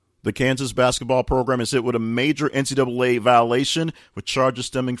The Kansas basketball program is hit with a major NCAA violation with charges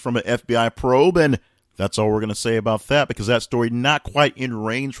stemming from an FBI probe, and that's all we're going to say about that because that story not quite in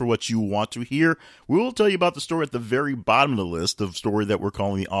range for what you want to hear. We will tell you about the story at the very bottom of the list of story that we're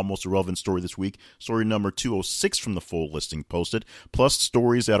calling the almost irrelevant story this week, story number 206 from the full listing posted, plus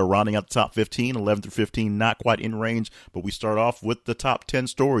stories that are rounding out the top 15, 11 through 15, not quite in range, but we start off with the top 10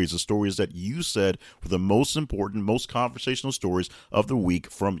 stories, the stories that you said were the most important, most conversational stories of the week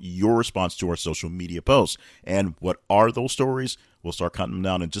from your response to our social media posts. And what are those stories? We'll start counting them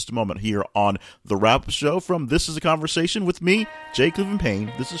down in just a moment here on The Wrap-Up Show from This Is a Conversation with me, Jay Cleveland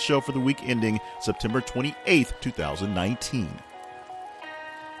Payne. This is a show for the week ending September 28th, 2019.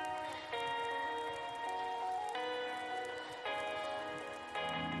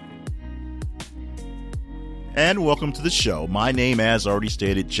 And welcome to the show. My name, as already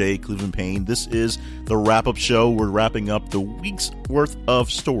stated, Jay Cleveland Payne. This is the wrap-up show. We're wrapping up the week's worth of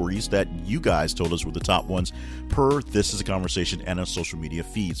stories that you guys told us were the top ones per This Is a Conversation and our social media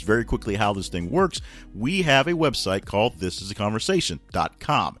feeds. Very quickly, how this thing works, we have a website called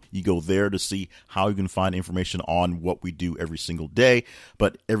thisisaconversation.com. You go there to see how you can find information on what we do every single day.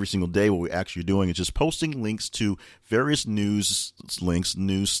 But every single day, what we're actually doing is just posting links to various news links,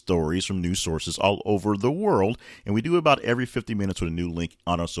 news stories from news sources all over the world. And we do about every 50 minutes with a new link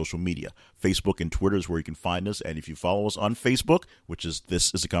on our social media. Facebook and Twitter is where you can find us. And if you follow us on Facebook, which is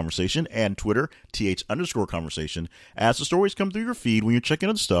This Is a Conversation, and Twitter, th_conversation, as the stories come through your feed, when you're checking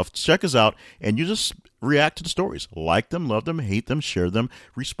out stuff, check us out and you just react to the stories. Like them, love them, hate them, share them,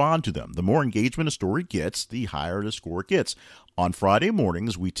 respond to them. The more engagement a story gets, the higher the score gets. On Friday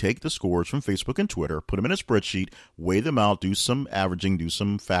mornings, we take the scores from Facebook and Twitter, put them in a spreadsheet, weigh them out, do some averaging, do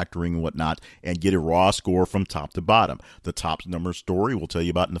some factoring and whatnot, and get a raw score from top to bottom. The top number story we'll tell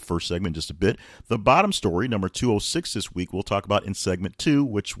you about in the first segment in just a bit. The bottom story, number 206 this week, we'll talk about in segment 2,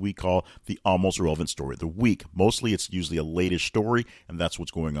 which we call the almost irrelevant story of the week. Mostly it's usually a latest story, and that's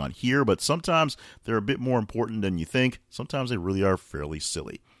what's going on here, but sometimes they're a bit more important than you think. Sometimes they really are fairly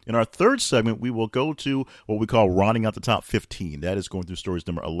silly. In our third segment, we will go to what we call rounding out the top 15. That is going through stories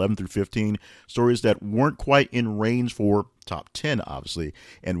number 11 through 15, stories that weren't quite in range for top 10, obviously,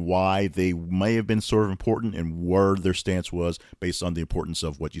 and why they may have been sort of important and where their stance was based on the importance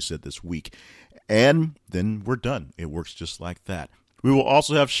of what you said this week. And then we're done. It works just like that. We will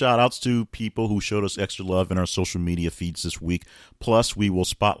also have shout-outs to people who showed us extra love in our social media feeds this week. Plus, we will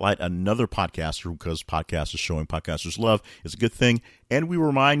spotlight another podcaster because podcasters showing podcasters love is a good thing. And we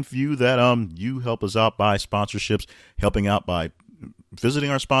remind you that you help us out by sponsorships, helping out by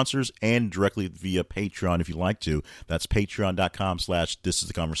visiting our sponsors, and directly via Patreon if you'd like to. That's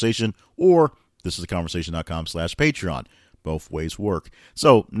patreon.com/thisisaconversation or thisisaconversation.com/Patreon. Both ways work.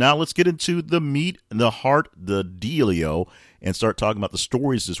 So now let's get into the meat, the heart, the dealio, and start talking about the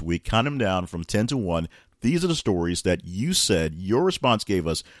stories this week. Count them down from 10 to 1. These are the stories that you said your response gave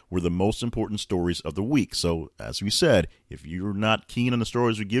us were the most important stories of the week. So as we said, if you're not keen on the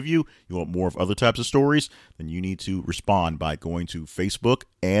stories we give you, you want more of other types of stories, then you need to respond by going to Facebook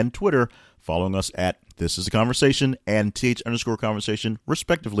and Twitter, following us at This Is a Conversation and th_conversation,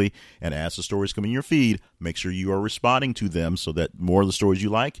 respectively. And as the stories come in your feed, make sure you are responding to them so that more of the stories you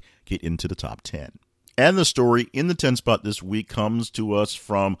like get into the top 10. And the story in the 10 spot this week comes to us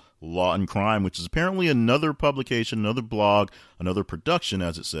from Law and Crime, which is apparently another publication, another blog, another production,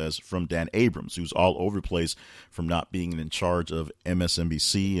 as it says, from Dan Abrams, who's all over the place from not being in charge of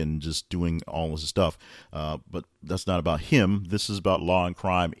MSNBC and just doing all of his stuff. But that's not about him. This is about Law and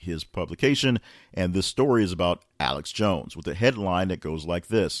Crime, his publication. And this story is about Alex Jones with a headline that goes like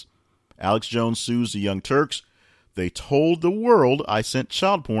this. Alex Jones sues the Young Turks. They told the world I sent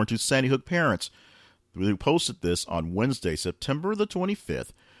child porn to Sandy Hook parents. We posted this on Wednesday, September the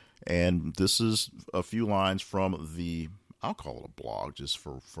 25th, and this is a few lines from the, I'll call it a blog, just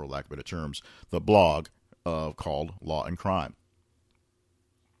for lack of better terms, the blog called Law and Crime.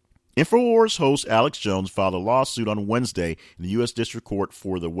 InfoWars host Alex Jones filed a lawsuit on Wednesday in the U.S. District Court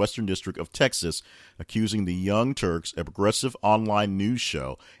for the Western District of Texas, accusing the Young Turks, a progressive online news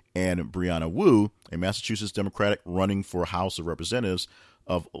show, and Brianna Wu, a Massachusetts Democratic running for House of Representatives,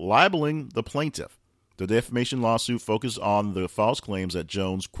 of libeling the plaintiff. The defamation lawsuit focused on the false claims that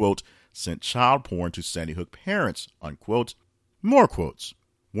Jones, quote, sent child porn to Sandy Hook parents, unquote. More quotes.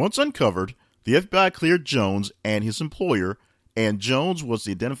 Once uncovered, the FBI cleared Jones and his employer, and Jones was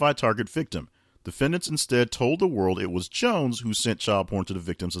the identified target victim. Defendants instead told the world it was Jones who sent child porn to the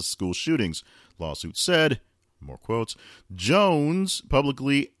victims of school shootings. Lawsuit said, more quotes, Jones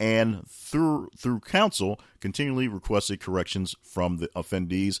publicly and through counsel continually requested corrections from the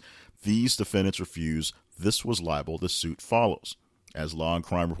offendees. These defendants refused. This was libel. The suit follows. As Law and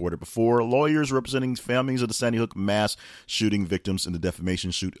Crime reported before, lawyers representing families of the Sandy Hook mass shooting victims in the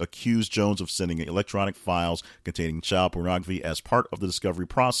defamation suit accused Jones of sending electronic files containing child pornography as part of the discovery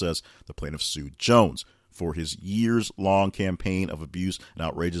process. The plaintiff sued Jones for his years-long campaign of abuse and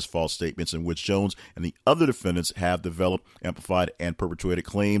outrageous false statements in which Jones and the other defendants have developed, amplified, and perpetuated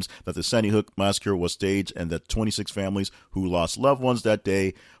claims that the Sandy Hook massacre was staged and that 26 families who lost loved ones that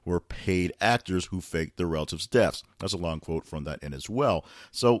day were paid actors who faked their relatives' deaths. That's a long quote from that end as well.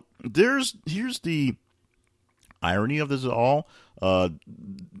 So here's the irony of this all.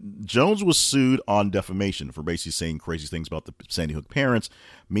 Jones was sued on defamation for basically saying crazy things about the Sandy Hook parents.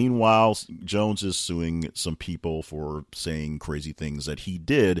 Meanwhile, Jones is suing some people for saying crazy things that he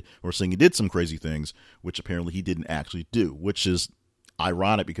did, or saying he did some crazy things, which apparently he didn't actually do, which is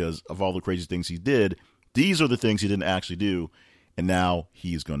ironic because of all the crazy things he did. These are the things he didn't actually do, and now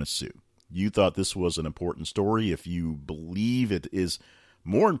he's going to sue. You thought this was an important story. If you believe it is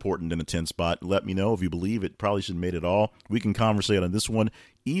more important than a 10 spot, let me know. If you believe it probably should have made it all, we can conversate on this one.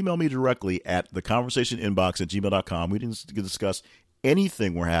 Email me directly at theconversationinbox@gmail.com. We can discuss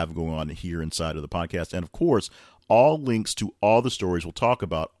anything we're having going on here inside of the podcast. And of course, all links to all the stories we'll talk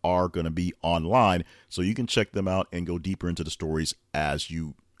about are going to be online, so you can check them out and go deeper into the stories as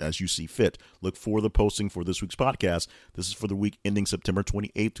you see fit. Look for the posting for this week's podcast. This is for the week ending September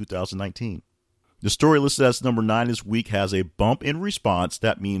 28, 2019. The story listed as number 9 this week has a bump in response.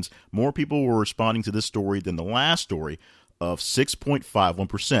 That means more people were responding to this story than the last story, of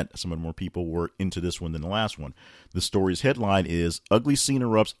 6.51%. Some more people were into this one than the last one. The story's headline is Ugly Scene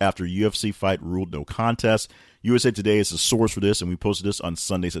Erupts After UFC Fight Ruled No Contest. USA Today is the source for this, and we posted this on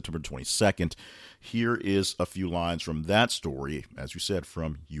Sunday, September 22nd. Here is a few lines from that story, as we said,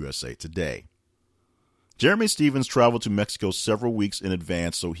 from USA Today. Jeremy Stephens traveled to Mexico several weeks in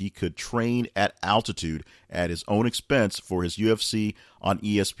advance so he could train at altitude at his own expense for his UFC on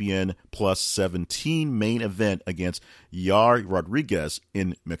ESPN Plus 17 main event against Yair Rodriguez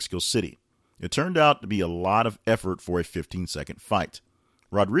in Mexico City. It turned out to be a lot of effort for a 15-second fight.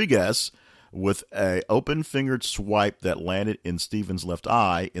 Rodriguez, with an open-fingered swipe that landed in Stephens' left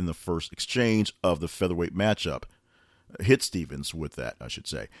eye in the first exchange of the featherweight matchup, hit Stephens with that, I should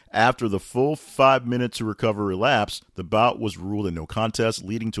say. After the full 5 minutes to recover elapsed, the bout was ruled a no contest,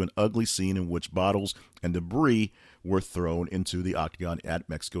 leading to an ugly scene in which bottles and debris were thrown into the octagon at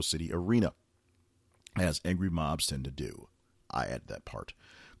Mexico City Arena, as angry mobs tend to do. I add that part.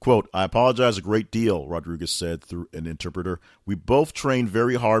 Quote, I apologize a great deal, Rodriguez said through an interpreter. We both trained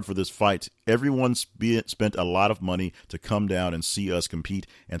very hard for this fight. Everyone spent a lot of money to come down and see us compete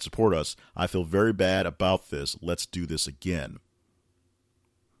and support us. I feel very bad about this. Let's do this again.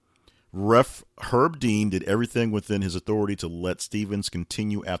 Ref Herb Dean did everything within his authority to let Stephens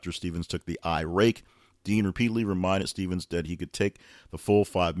continue after Stephens took the eye rake. Dean repeatedly reminded Stephens that he could take the full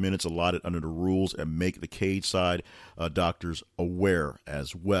 5 minutes allotted under the rules and make the cage side doctors aware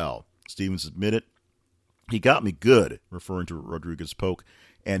as well. Stephens admitted, he got me good, referring to Rodriguez's poke,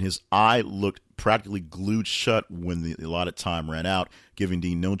 and his eye looked practically glued shut when the allotted time ran out, giving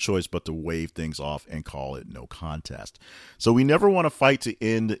Dean no choice but to wave things off and call it no contest. So we never want a fight to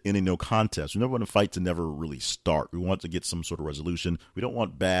end in a no contest. We never want a fight to never really start. We want to get some sort of resolution. We don't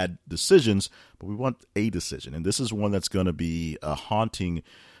want bad decisions, but we want a decision. And this is one that's going to be a haunting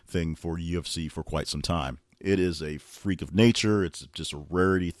thing for UFC for quite some time. It is a freak of nature. It's just a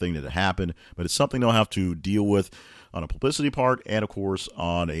rarity thing that happened, but it's something they'll have to deal with on a publicity part and, of course,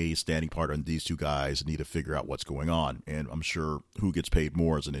 on a standing part. And these two guys need to figure out what's going on. And I'm sure who gets paid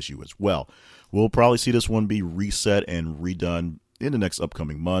more is an issue as well. We'll probably see this one be reset and redone in the next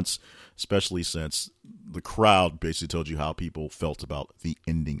upcoming months, especially since the crowd basically told you how people felt about the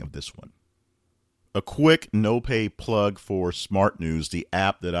ending of this one. A quick no-pay plug for Smart News, the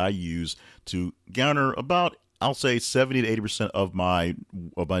app that I use to garner about, I'll say, 70 to 80% of my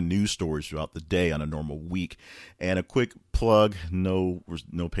news stories throughout the day on a normal week. And a quick plug, no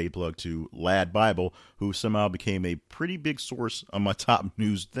pay plug, to Lad Bible, who somehow became a pretty big source on my top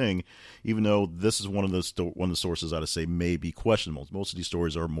news thing, even though this is one of the sources I'd say may be questionable. Most of these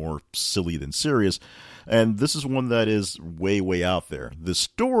stories are more silly than serious, and this is one that is way, way out there. The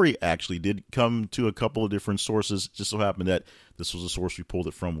story actually did come to a couple of different sources. It just so happened that this was a source we pulled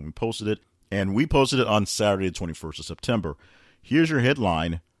it from when we posted it. And we posted it on Saturday, the 21st of September. Here's your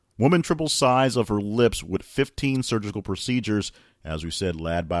headline. Woman triples size of her lips with 15 surgical procedures. As we said,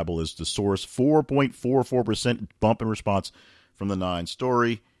 Lad Bible is the source. 4.44% bump in response from the 9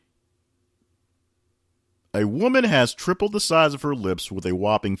 story. A woman has tripled the size of her lips with a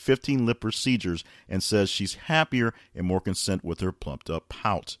whopping 15 lip procedures and says she's happier and more content with her plumped up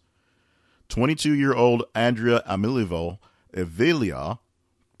pout. 22-year-old Andrea Amilivo Evelia,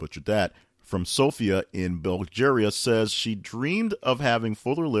 butchered that, from Sofia in Bulgaria says she dreamed of having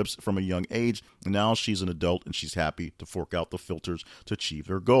fuller lips from a young age, and now she's an adult and she's happy to fork out the filters to achieve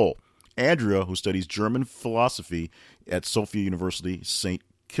her goal. Andrea, who studies German philosophy at Sofia University St.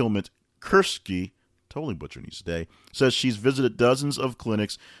 Clement Kursky, totally butchering these today, says she's visited dozens of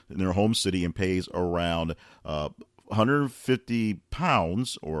clinics in her home city and pays around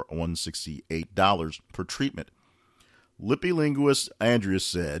 £150 or $168 per treatment. Lippy linguist Andrea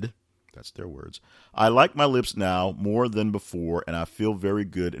said, that's their words, "I like my lips now more than before, and I feel very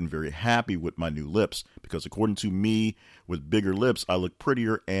good and very happy with my new lips, because according to me, with bigger lips, I look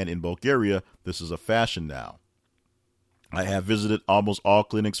prettier, and in Bulgaria, this is a fashion now. I have visited almost all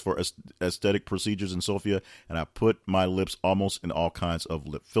clinics for aesthetic procedures in Sofia, and I put my lips almost in all kinds of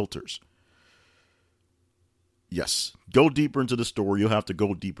lip filters." Yes, go deeper into the story. You'll have to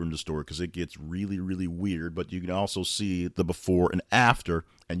go deeper into the story because it gets really, really weird. But you can also see the before and after,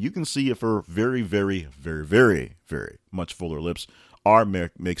 and you can see if her very, very, very, very, very much fuller lips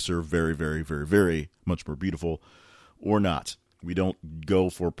makes her very, very, very, very much more beautiful or not. We don't go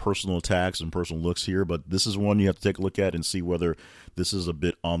for personal attacks and personal looks here, but this is one you have to take a look at and see whether this is a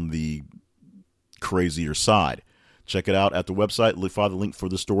bit on the crazier side. Check it out at the website. Find the link for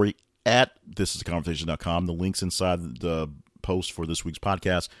the story at thisistheconversation.com. The link's inside the post for this week's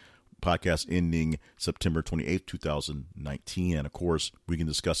podcast ending September 28th, 2019. And, of course, we can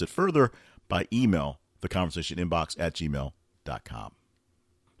discuss it further by email, theconversationinbox@gmail.com.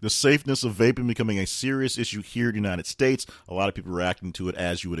 The safeness of vaping becoming a serious issue here in the United States. A lot of people reacting to it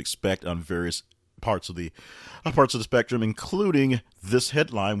as you would expect on various parts of the spectrum, including this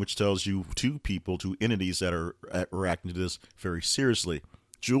headline, which tells you two entities that are reacting to this very seriously.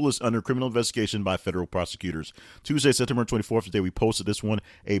 Juul is under criminal investigation by federal prosecutors. Tuesday, September 24th, the day we posted this one,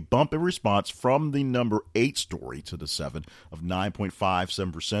 a bump in response from the number 8 story to the 7 of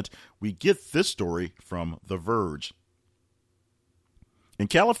 9.57%. We get this story from The Verge. In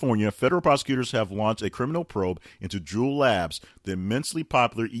California, federal prosecutors have launched a criminal probe into Juul Labs, the immensely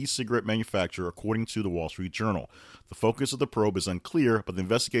popular e-cigarette manufacturer, according to the Wall Street Journal. The focus of the probe is unclear, but the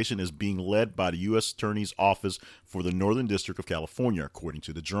investigation is being led by the U.S. Attorney's Office for the Northern District of California, according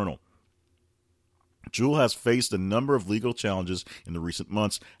to the Journal. Juul has faced a number of legal challenges in the recent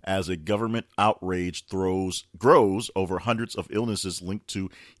months as a government outrage grows over hundreds of illnesses linked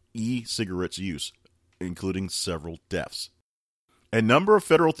to e-cigarettes use, including several deaths. A number of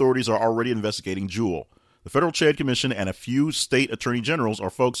federal authorities are already investigating Juul. The Federal Trade Commission and a few state attorney generals are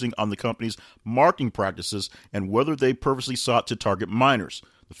focusing on the company's marketing practices and whether they purposely sought to target minors.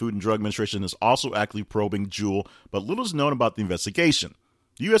 The Food and Drug Administration is also actively probing Juul, but little is known about the investigation.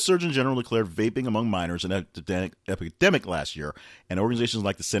 The U.S. Surgeon General declared vaping among minors an epidemic last year, and organizations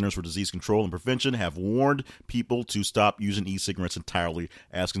like the Centers for Disease Control and Prevention have warned people to stop using e-cigarettes entirely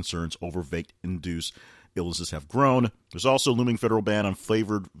as concerns over vape-induced illnesses have grown. There's also a looming federal ban on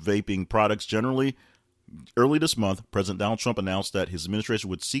flavored vaping products generally. Early this month, President Donald Trump announced that his administration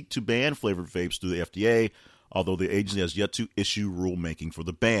would seek to ban flavored vapes through the FDA, although the agency has yet to issue rulemaking for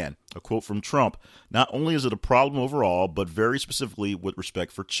the ban. A quote from Trump, "Not only is it a problem overall, but very specifically with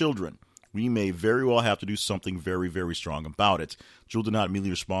respect for children. We may very well have to do something very, very strong about it." Juul did not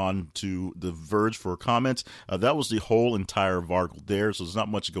immediately respond to The Verge for a comment. That was the whole entire article there, so there's not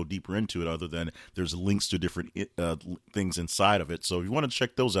much to go deeper into it other than there's links to different things inside of it. So if you want to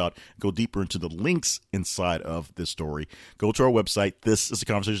check those out, go deeper into the links inside of this story, go to our website,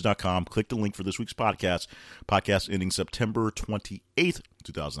 thisistheconversation.com, click the link for this week's podcast ending September 28th,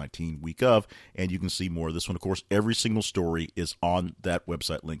 2019, week of, and you can see more of this one. Of course, every single story is on that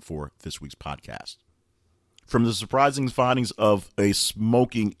website link for this week's podcast. From the surprising findings of a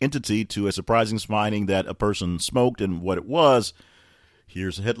smoking entity to a surprising finding that a person smoked and what it was,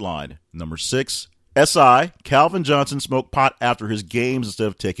 here's a headline. Number 6, SI, Calvin Johnson smoked pot after his games instead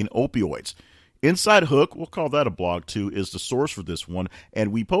of taking opioids. Inside Hook, we'll call that a blog too, is the source for this one,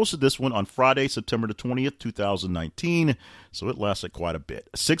 and we posted this one on Friday, September the 20th, 2019, so it lasted quite a bit.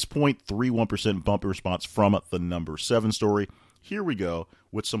 A 6.31% bump in response from the number 7 story. Here we go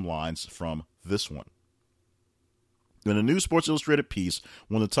with some lines from this one. In a new Sports Illustrated piece,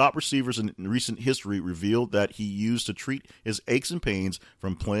 one of the top receivers in recent history revealed that he used to treat his aches and pains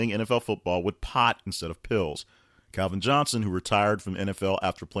from playing NFL football with pot instead of pills. Calvin Johnson, who retired from NFL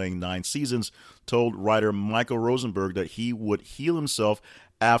after playing 9 seasons, told writer Michael Rosenberg that he would heal himself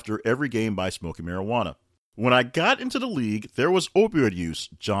after every game by smoking marijuana. "When I got into the league, there was opioid use,"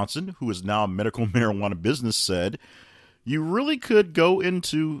 Johnson, who is now a medical marijuana business, said. "You really could go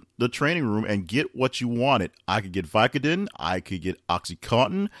into the training room and get what you wanted. I could get Vicodin. I could get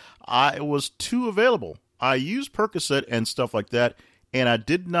OxyContin. It was too available. I used Percocet and stuff like that, and I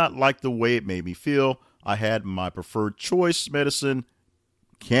did not like the way it made me feel. I had my preferred choice medicine,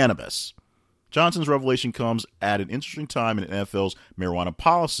 cannabis. Johnson's revelation comes at an interesting time in the NFL's marijuana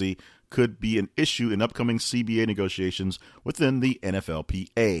policy could be an issue in upcoming CBA negotiations within the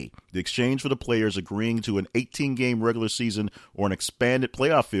NFLPA. The exchange for the players agreeing to an 18-game regular season or an expanded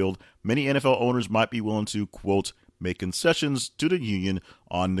playoff field, many NFL owners might be willing to, quote, make concessions to the union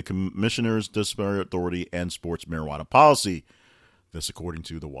on the commissioner's disciplinary authority and sports marijuana policy. This according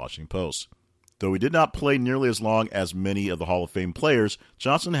to the Washington Post. Though he did not play nearly as long as many of the Hall of Fame players,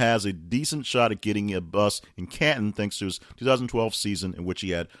 Johnson has a decent shot at getting a bus in Canton thanks to his 2012 season in which he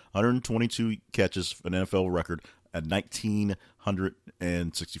had 122 catches for an NFL record at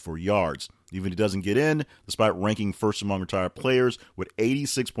 1,964 yards. Even if he doesn't get in, despite ranking first among retired players with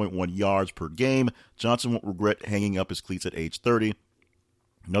 86.1 yards per game, Johnson won't regret hanging up his cleats at age 30.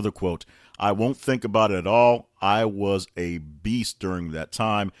 Another quote, I won't think about it at all. I was a beast during that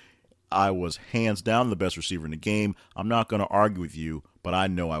time. I was hands down the best receiver in the game. I'm not going to argue with you, but I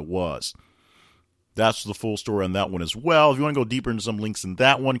know I was. That's the full story on that one as well. If you want to go deeper into some links in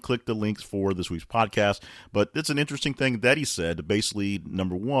that one, click the links for this week's podcast. But it's an interesting thing that he said. Basically,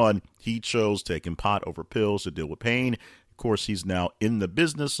 number one, he chose taking pot over pills to deal with pain. Of course, he's now in the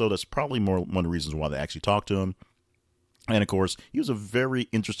business, so that's probably one of the reasons why they actually talked to him. And, of course, he was a very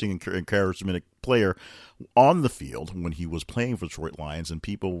interesting and charismatic player on the field when he was playing for Detroit Lions, and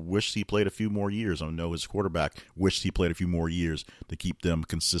people wished he played a few more years. I know his quarterback wished he played a few more years to keep them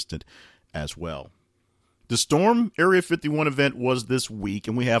consistent as well. The Storm Area 51 event was this week,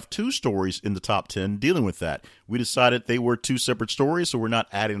 and we have two stories in the top 10 dealing with that. We decided they were two separate stories, so we're not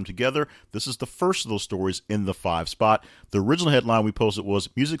adding them together. This is the first of those stories in the 5 spot. The original headline we posted was,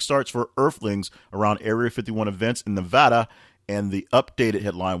 Music Starts for Earthlings Around Area 51 Events in Nevada, and the updated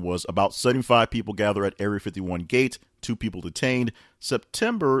headline was, About 75 people gather at Area 51 gate, 2 people detained.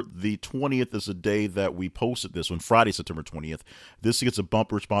 September the 20th is the day that we posted this one, Friday, September 20th. This gets a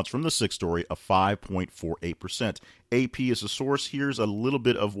bumper response from the 6th story of 5.48%. AP is the source. Here's a little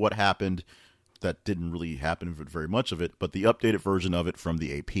bit of what happened that didn't really happen very much of it, but the updated version of it from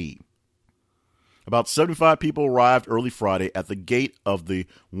the AP. About 75 people arrived early Friday at the gate of the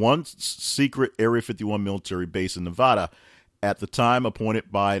once secret Area 51 military base in Nevada, at the time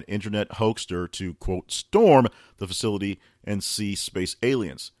appointed by an internet hoaxer to, quote, storm the facility and see space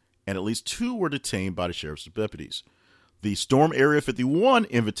aliens, and at least 2 were detained by the sheriff's deputies. The Storm Area 51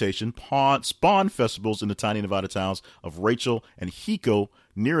 invitation spawned festivals in the tiny Nevada towns of Rachel and Hiko,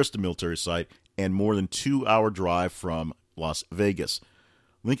 nearest the military site, and more than 2-hour drive from Las Vegas.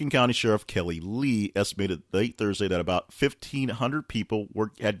 Lincoln County Sheriff Kelly Lee estimated late Thursday that about 1,500 people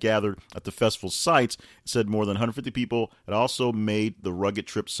had gathered at the festival sites. It said more than 150 people had also made the rugged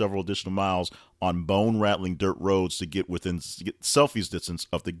trip several additional miles on bone-rattling dirt roads to get within selfies distance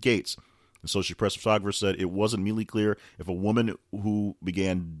of the gates. The Associated Press photographer said it wasn't immediately clear if a woman who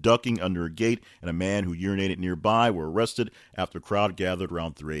began ducking under a gate and a man who urinated nearby were arrested after a crowd gathered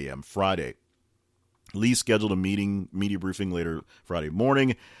around 3 a.m. Friday. Lee scheduled a media briefing later Friday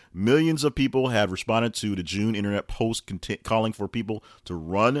morning. Millions of people had responded to the June internet post calling for people to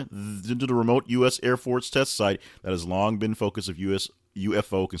run into the remote U.S. Air Force test site that has long been focus of U.S.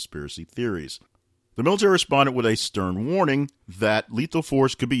 UFO conspiracy theories. The military responded with a stern warning that lethal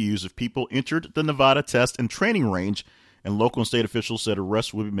force could be used if people entered the Nevada test and training range, and local and state officials said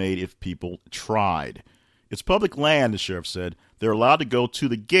arrests would be made if people tried. It's public land, the sheriff said. They're allowed to go to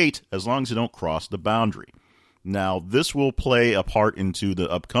the gate as long as they don't cross the boundary. Now, this will play a part into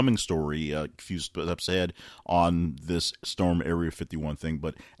the upcoming story a few steps ahead on this Storm Area 51 thing.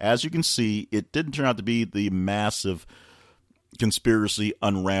 But as you can see, it didn't turn out to be the massive conspiracy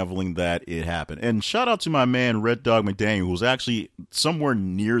unraveling that it happened. And shout out to my man Red Dog McDaniel, who was actually somewhere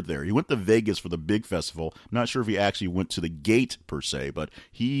near there. He went to Vegas for the big festival. I'm not sure if he actually went to the gate per se, but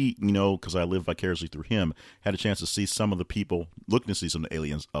he, because I live vicariously through him, had a chance to see some of the people, looking to see some of the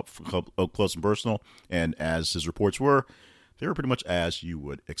aliens up close and personal. And as his reports were, they were pretty much as you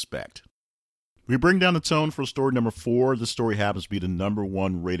would expect. We bring down the tone for story number 4. This story happens to be the number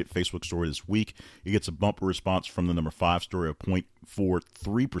 1 rated Facebook story this week. It gets a bumper response from the number 5 story of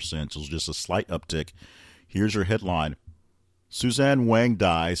 0.43%, so it's just a slight uptick. Here's your headline. Suzanne Wang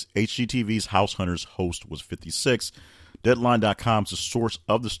dies. HGTV's House Hunters host was 56. Deadline.com is the source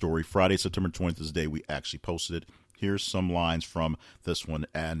of the story. Friday, September 20th is the day we actually posted it. Here's some lines from this one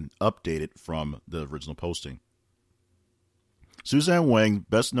and updated from the original posting. Suzanne Wang,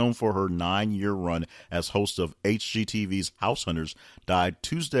 best known for her 9-year run as host of HGTV's House Hunters, died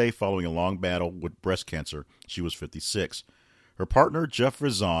Tuesday following a long battle with breast cancer. She was 56. Her partner, Jeff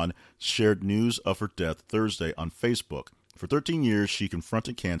Rizan, shared news of her death Thursday on Facebook. For 13 years, she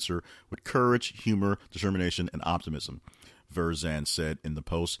confronted cancer with courage, humor, determination, and optimism. Verizan said in the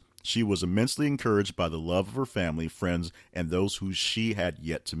post, she was immensely encouraged by the love of her family, friends, and those who she had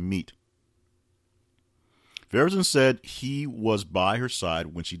yet to meet. Verizan said he was by her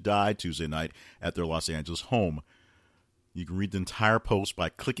side when she died Tuesday night at their Los Angeles home. You can read the entire post by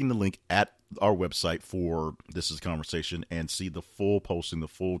clicking the link at our website for This Is Conversation and see the full posting, the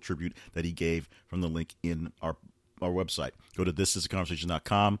full tribute that he gave from the link in our website. Go to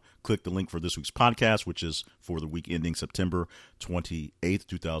thisisconversation.com, click the link for this week's podcast, which is for the week ending September 28th,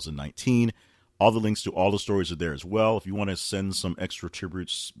 2019. All the links to all the stories are there as well. If you want to send some extra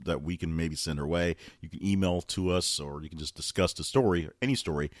tributes that we can maybe send her way, you can email to us, or you can just discuss the story, or any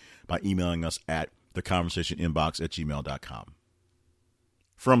story, by emailing us at theconversationinbox@gmail.com.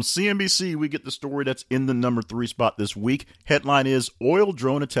 From CNBC, we get the story that's in the number 3 spot this week. Headline is, oil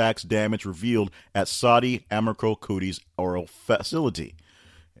drone attacks damage revealed at Saudi Aramco Cody's oil facility.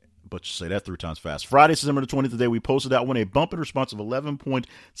 But you say that 3 times fast. Friday, September the 20th, today, we posted that one, a bump in response of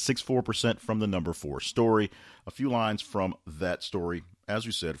 11.64% from the number 4 story. A few lines from that story, as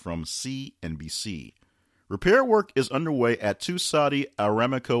we said, from CNBC. Repair work is underway at 2 Saudi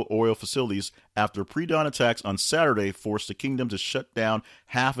Aramco oil facilities after pre-dawn attacks on Saturday forced the kingdom to shut down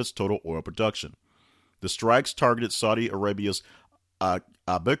half its total oil production. The strikes targeted Saudi Arabia's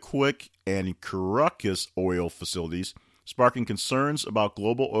Abaquic and Caracas oil facilities, sparking concerns about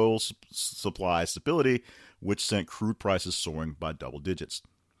global oil supply stability, which sent crude prices soaring by double digits.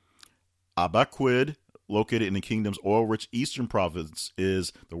 Abaquid, located in the kingdom's oil-rich eastern province,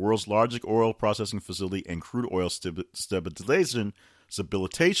 is the world's largest oil processing facility and crude oil stabilization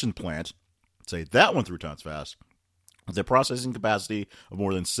plant. Say that one 3 times fast. With a processing capacity of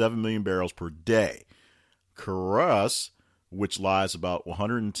more than 7 million barrels per day. Caracas, which lies about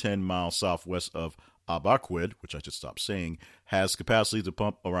 110 miles southwest of Abaquid, which I just stopped saying, has capacity to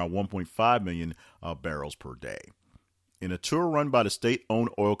pump around 1.5 million barrels per day. In a tour run by the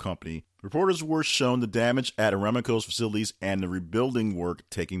state-owned oil company, reporters were shown the damage at Aramco's facilities and the rebuilding work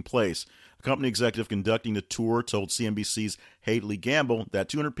taking place. A company executive conducting the tour told CNBC's Haley Gamble that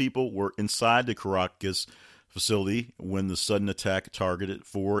 200 people were inside the Caracas facility when the sudden attack targeted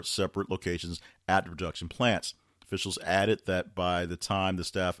 4 separate locations at the production plants. Officials added that by the time the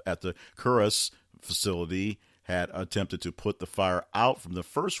staff at the Caracas facility had attempted to put the fire out from the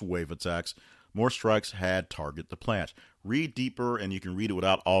first wave attacks, more strikes had targeted the plant. Read deeper, and you can read it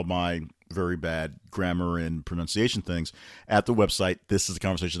without all my very bad grammar and pronunciation things at the website,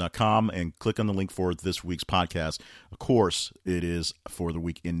 thisistheconversation.com, and click on the link for this week's podcast. Of course, it is for the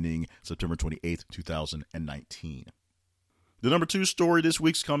week ending September 28th, 2019. The number 2 story this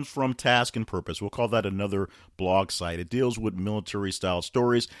week comes from Task and Purpose. We'll call that another blog site. It deals with military-style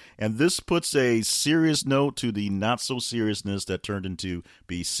stories, and this puts a serious note to the not-so-seriousness that turned into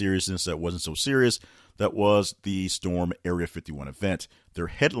be seriousness that wasn't so serious. That was the Storm Area 51 event. Their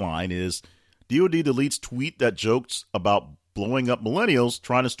headline is, DoD deletes tweet that jokes about blowing up millennials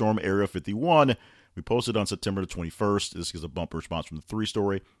trying to storm Area 51. We posted on September the 21st. This is a bumper response from the 3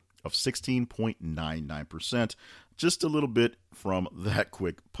 story of 16.99%. Just a little bit from that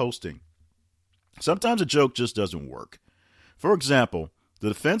quick posting. Sometimes a joke just doesn't work. For example, the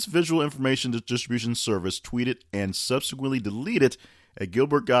Defense Visual Information Distribution Service tweeted and subsequently deleted a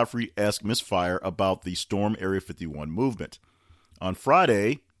Gilbert Gottfried-esque misfire about the Storm Area 51 movement. On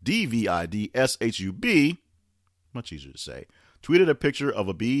Friday, DVIDSHUB, much easier to say, tweeted a picture of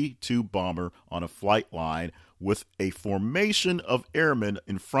a B-2 bomber on a flight line with a formation of airmen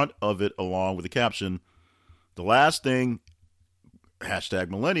in front of it, along with the caption, "The last thing, hashtag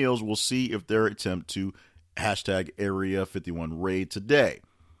millennials, will see if their attempt to hashtag Area 51 raid today."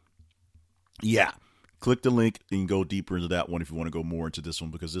 Yeah, click the link and go deeper into that one if you want to go more into this one,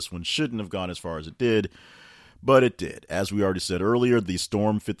 because this one shouldn't have gone as far as it did, but it did. As we already said earlier, the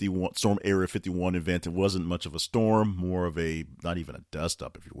Storm Area 51 event, it wasn't much of a storm, more of a, not even a dust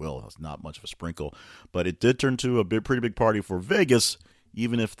up, if you will. It was not much of a sprinkle, but it did turn to a pretty big party for Vegas,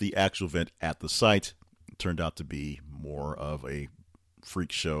 even if the actual event at the site turned out to be more of a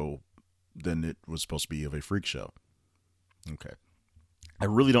freak show than it was supposed to be of a freak show. Okay. I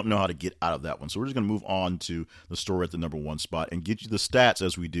really don't know how to get out of that one. So we're just going to move on to the story at the number 1 spot and get you the stats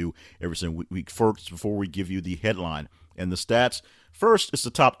as we do every single week first before we give you the headline. And the stats, first, it's the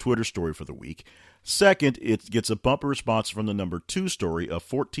top Twitter story for the week. Second, it gets a bumper response from the number 2 story of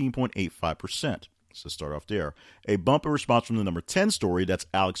 14.85%. So start off there. A bumper response from the number 10 story, that's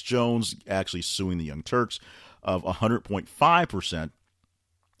Alex Jones actually suing the Young Turks, of 100.5%.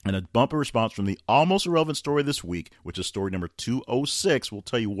 And a bumper response from the almost irrelevant story this week, which is story number 206. We'll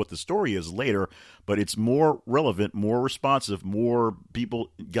tell you what the story is later, but it's more relevant, more responsive, more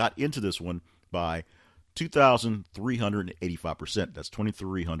people got into this one by 2,385%. That's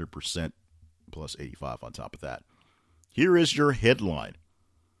 2,300% plus 85 on top of that. Here is your headline.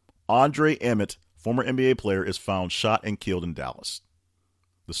 Andre Emmett, former NBA player, is found shot and killed in Dallas.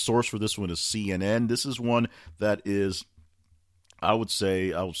 The source for this one is CNN. This is one that is, I would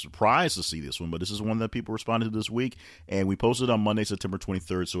say, I was surprised to see this one, but this is one that people responded to this week, and we posted on Monday, September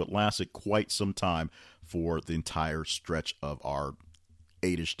 23rd, so it lasted quite some time for the entire stretch of our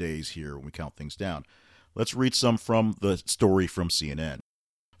 8-ish days here when we count things down. Let's read some from the story from CNN.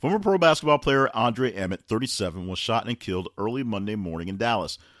 Former pro basketball player Andre Emmett, 37, was shot and killed early Monday morning in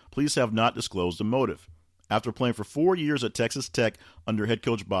Dallas. Police have not disclosed the motive. After playing for 4 years at Texas Tech under head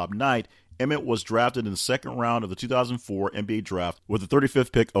coach Bob Knight, Emmett was drafted in the second round of the 2004 NBA draft with the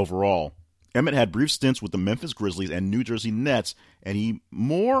 35th pick overall. Emmett had brief stints with the Memphis Grizzlies and New Jersey Nets, and he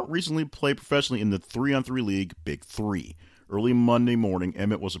more recently played professionally in the 3-on-3 league Big Three. Early Monday morning,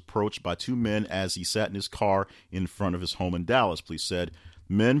 Emmett was approached by two men as he sat in his car in front of his home in Dallas, police said.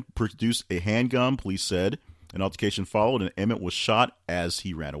 Men produced a handgun, police said. An altercation followed, and Emmett was shot as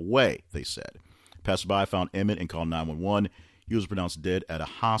he ran away, they said. Passerby found Emmett and called 911. He was pronounced dead at a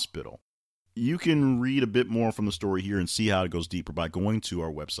hospital. You can read a bit more from the story here and see how it goes deeper by going to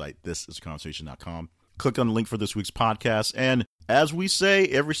our website, thisisaconversation.com. Click on the link for this week's podcast. And as we say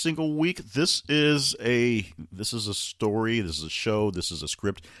every single week, this is a story, this is a show, this is a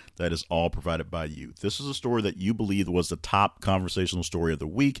script that is all provided by you. This is a story that you believe was the top conversational story of the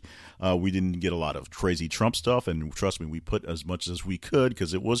week. We didn't get a lot of crazy Trump stuff, and trust me, we put as much as we could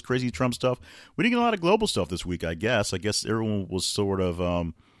because it was crazy Trump stuff. We didn't get a lot of global stuff this week, I guess. I guess everyone was sort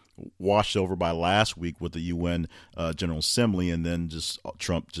of washed over by last week with the UN General Assembly, and then just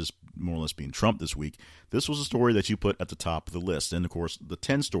Trump just more or less being Trump this week. This was a story that you put at the top of the list. And, of course, the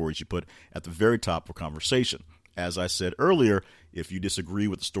 10 stories you put at the very top for conversation. As I said earlier, if you disagree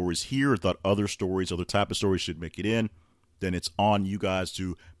with the stories here or thought other stories, other type of stories should make it in, then it's on you guys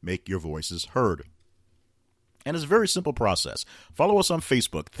to make your voices heard. And it's a very simple process. Follow us on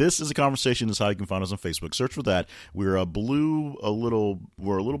Facebook. This is a Conversation is how you can find us on Facebook. Search for that. We're a little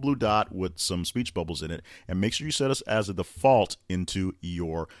blue dot with some speech bubbles in it. And make sure you set us as a default into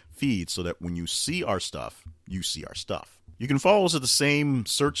your feed so that when you see our stuff, you see our stuff. You can follow us at the same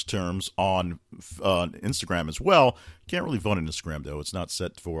search terms on Instagram as well. Can't really vote on Instagram, though. It's not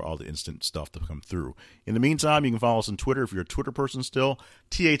set for all the instant stuff to come through. In the meantime, you can follow us on Twitter if you're a Twitter person still.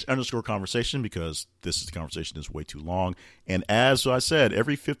 th_conversation, because this is the conversation is way too long. And as I said,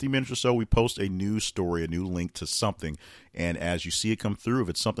 every 50 minutes or so, we post a new story, a new link to something. And as you see it come through, if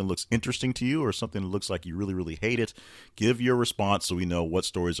it's something that looks interesting to you or something that looks like you really, really hate it, give your response so we know what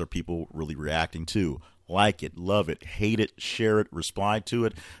stories are people really reacting to. Like it, love it, hate it, share it, reply to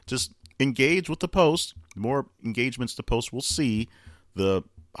it. Just engage with the post. The more engagements the post will see, the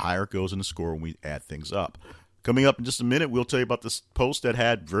higher it goes in the score when we add things up. Coming up in just a minute, we'll tell you about this post that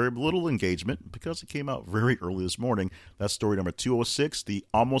had very little engagement because it came out very early this morning. That's story number 206, the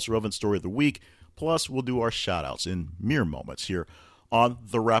almost relevant story of the week. Plus, we'll do our shout-outs in mere moments here on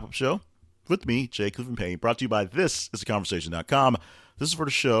The Wrap-Up Show with me, Jay Cleveland Payne, brought to you by ThisIsAConversation.com. This is for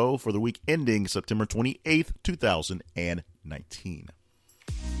the show for the week ending September 28th, 2019.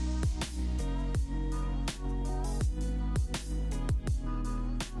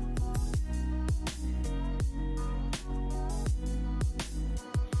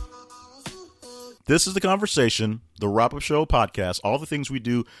 This is The Conversation, the Wrap-Up Show podcast. All the things we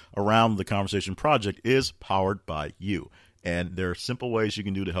do around the Conversation Project is powered by you. And there are simple ways you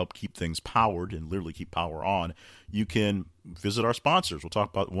can do to help keep things powered and literally keep power on. You can visit our sponsors. We'll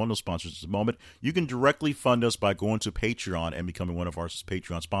talk about one of those sponsors in a moment. You can directly fund us by going to Patreon and becoming one of our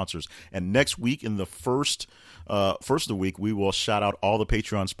Patreon sponsors. And next week, in the first of the week, we will shout out all the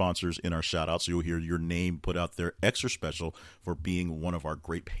Patreon sponsors in our shout out. So you'll hear your name put out there extra special for being one of our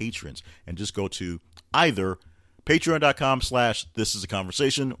great patrons. And just go to either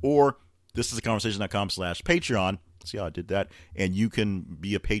patreon.com/thisisaconversation or thisisaconversation.com/Patreon. See how I did that? And you can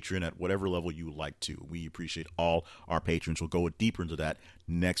be a patron at whatever level you like to. We appreciate all our patrons. We'll go deeper into that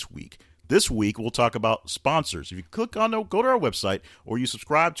next week. This week, we'll talk about sponsors. If you go to our website or you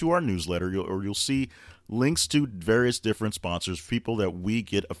subscribe to our newsletter, you'll see links to various different sponsors, people that we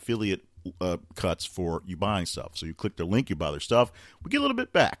get affiliate cuts for you buying stuff. So you click the link, you buy their stuff. We get a little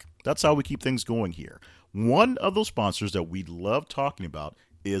bit back. That's how we keep things going here. One of those sponsors that we love talking about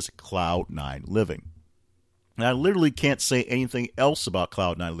is Cloud9 Living. And I literally can't say anything else about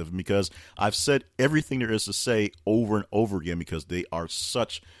Cloud9 Living because I've said everything there is to say over and over again because they are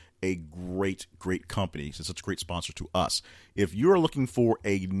such a great, great company. It's such a great sponsor to us. If you're looking for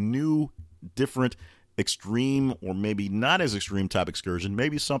a new, different, extreme, or maybe not as extreme type excursion,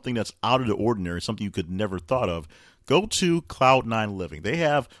 maybe something that's out of the ordinary, something you could never thought of, go to Cloud9 Living. They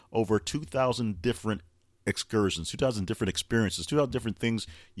have over 2,000 different excursions, 2,000 different experiences, 2,000 different things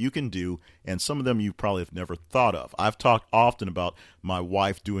you can do, and some of them you probably have never thought of. I've talked often about my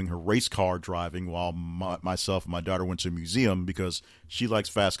wife doing her race car driving while myself and my daughter went to a museum because she likes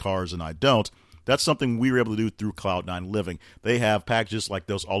fast cars and I don't. That's something we were able to do through Cloud9 Living. They have packages like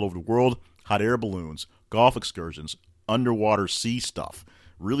those all over the world, hot air balloons, golf excursions, underwater sea stuff,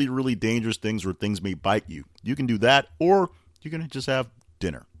 really, really dangerous things where things may bite you. You can do that, or you can just have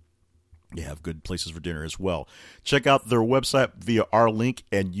dinner. They have good places for dinner as well. Check out their website via our link,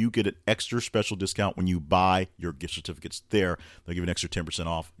 and you get an extra special discount when you buy your gift certificates there. They'll give you an extra 10%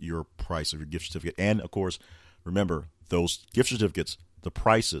 off your price of your gift certificate. And, of course, remember, those gift certificates, the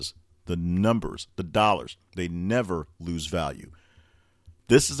prices, the numbers, the dollars, they never lose value.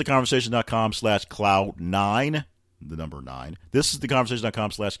 This is theconversation.com/cloud9. The number 9. This is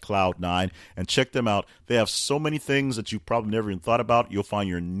theconversation.com/cloud9, and check them out. They have so many things that you probably never even thought about. You'll find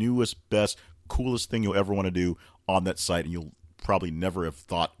your newest, best, coolest thing you'll ever want to do on that site, and you'll probably never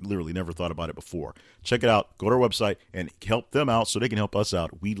thought about it before. Check it out. Go to our website and help them out so they can help us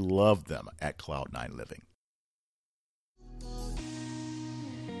out. We love them at Cloud9 Living.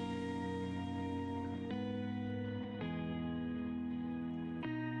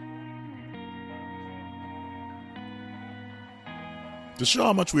 To show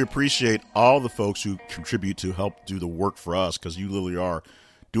how much we appreciate all the folks who contribute to help do the work for us, because you literally are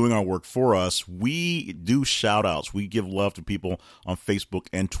doing our work for us, we do shout outs. We give love to people on Facebook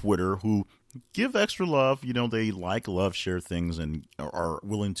and Twitter who give extra love. You know, they like, love, share things, and are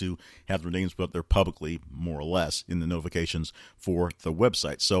willing to have their names put up there publicly, more or less, in the notifications for the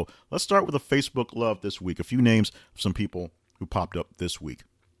website. So let's start with a Facebook love this week. A few names of some people who popped up this week.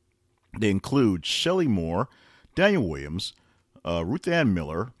 They include Shelly Moore, Daniel Williams, Ruth Ann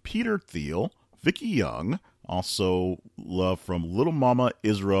Miller, Peter Thiel, Vicky Young, also love from Little Mama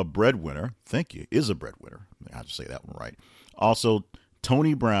Isra Breadwinner. Thank you, is a breadwinner. I have to say that one right. Also,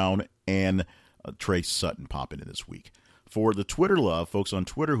 Tony Brown and Trey Sutton popping in this week. For the Twitter love, folks on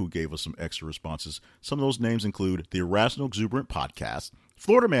Twitter who gave us some extra responses, some of those names include the Irrational Exuberant Podcast,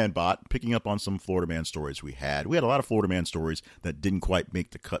 Florida Man Bot, picking up on some Florida Man stories we had. We had a lot of Florida Man stories that didn't quite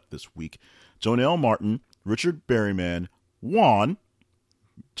make the cut this week. Jonelle Martin, Richard Berryman, Juan,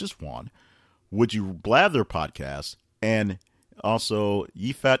 just Juan, Would You Blather Podcast, and also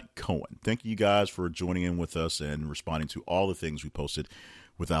Yifat Cohen. Thank you guys for joining in with us and responding to all the things we posted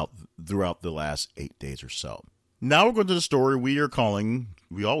throughout the last 8 days or so. Now we're going to the story we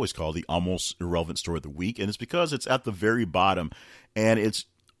always call the almost irrelevant story of the week, and it's because it's at the very bottom, and it's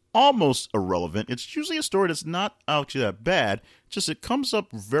almost irrelevant. It's usually a story that's not actually that bad, just it comes up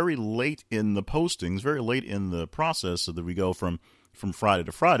very late in the postings, very late in the process, so that we go from Friday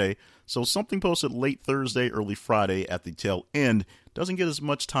to Friday. So something posted late Thursday, early Friday at the tail end doesn't get as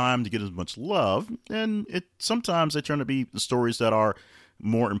much time to get as much love, and sometimes they turn to be stories that are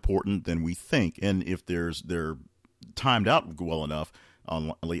more important than we think. And if they're timed out well enough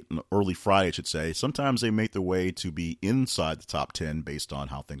on early Friday, I should say, sometimes they make their way to be inside the top 10 based on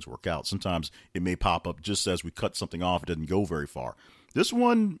how things work out. Sometimes it may pop up just as we cut something off. It didn't go very far. This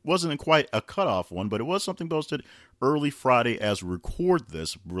one wasn't quite a cutoff one, but it was something posted early Friday as we record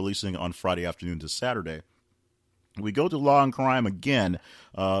this, releasing on Friday afternoon to Saturday. We go to Law and Crime again,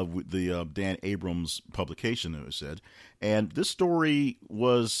 the Dan Abrams publication, it was said. And this story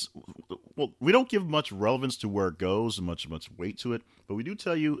was, well, we don't give much relevance to where it goes and much weight to it, but we do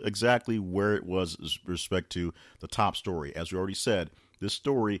tell you exactly where it was with respect to the top story. As we already said, this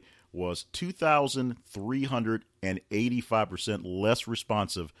story was 2,385% less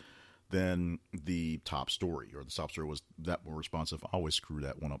responsive than the top story, or the top story was that more responsive. I always screw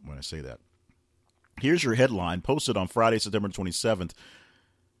that one up when I say that. Here's your headline, posted on Friday, September 27th.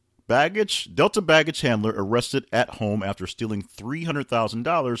 Delta baggage handler arrested at home after stealing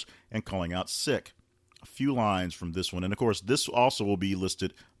 $300,000 and calling out sick. A few lines from this one. And, of course, this also will be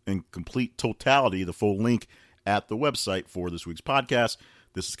listed in complete totality, the full link at the website for this week's podcast.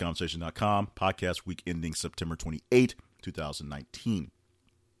 This is Conversation.com, podcast week ending September 28, 2019.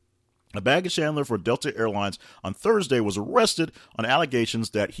 A baggage handler for Delta Airlines on Thursday was arrested on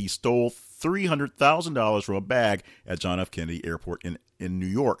allegations that he stole $300,000 from a bag at John F. Kennedy Airport in New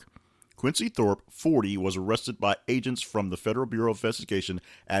York. Quincy Thorpe, 40, was arrested by agents from the Federal Bureau of Investigation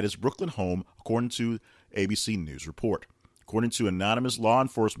at his Brooklyn home, according to ABC News report. According to an anonymous law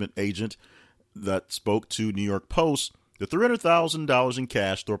enforcement agent that spoke to New York Post, the $300,000 in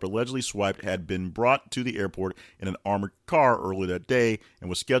cash Thorpe allegedly swiped had been brought to the airport in an armored car earlier that day and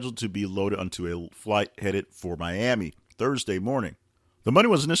was scheduled to be loaded onto a flight headed for Miami Thursday morning. The money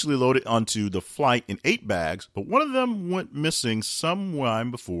was initially loaded onto the flight in 8 bags, but one of them went missing sometime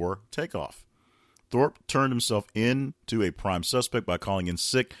before takeoff. Thorpe turned himself in to a prime suspect by calling in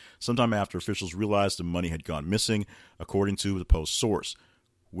sick sometime after officials realized the money had gone missing, according to the Post source,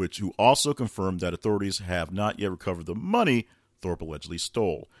 who also confirmed that authorities have not yet recovered the money Thorpe allegedly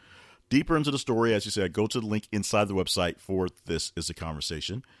stole. Deeper into the story, as you said, go to the link inside the website for This Is a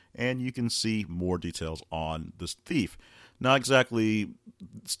Conversation, and you can see more details on this thief. Not exactly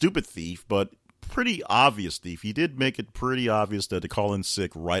stupid thief, but pretty obvious thief. He did make it pretty obvious that to call in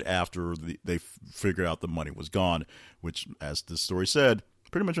sick right after they figured out the money was gone, which, as the story said,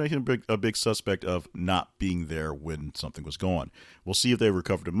 pretty much making him a big suspect of not being there when something was gone. We'll see if they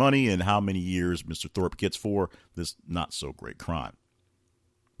recover the money and how many years Mr. Thorpe gets for this not-so-great crime.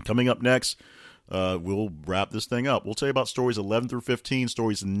 Coming up next, we'll wrap this thing up. We'll tell you about stories 11 through 15,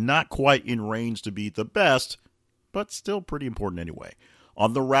 stories not quite in range to be the best, but still pretty important anyway.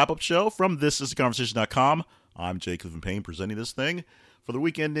 On the wrap-up show from ThisIsAConversation.com, I'm Jay Cleveland Payne presenting this thing for the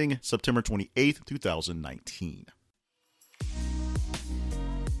week ending September 28th, 2019.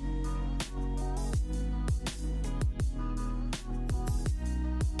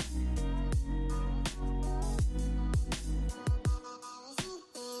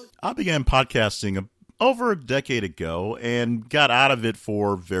 I began podcasting over a decade ago and got out of it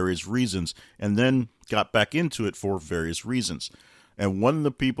for various reasons, and then got back into it for various reasons. And one of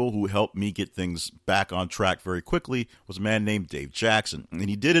the people who helped me get things back on track very quickly was a man named Dave Jackson. And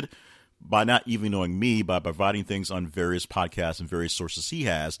he did it by not even knowing me, by providing things on various podcasts and various sources he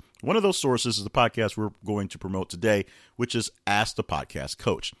has. One of those sources is the podcast we're going to promote today, which is Ask the Podcast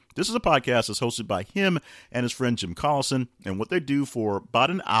Coach. This is a podcast that's hosted by him and his friend Jim Collison, and what they do for about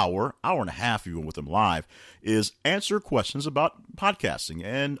an hour and a half even with them live, is answer questions about podcasting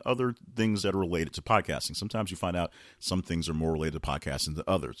and other things that are related to podcasting. Sometimes you find out some things are more related to podcasting than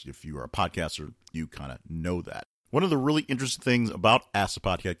others. If you are a podcaster, you kind of know that. One of the really interesting things about Ask the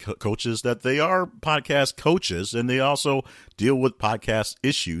Podcast Coach is that they are podcast coaches, and they also deal with podcast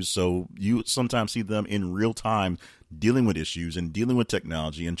issues. So you sometimes see them in real time dealing with issues and dealing with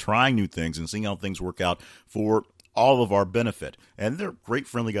technology and trying new things and seeing how things work out for all of our benefit. And they're great,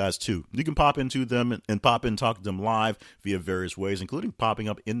 friendly guys, too. You can pop into them and pop in and talk to them live via various ways, including popping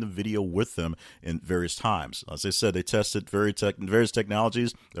up in the video with them in various times. As I said, they tested various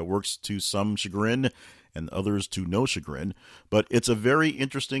technologies that works to some chagrin and others to no chagrin. But it's a very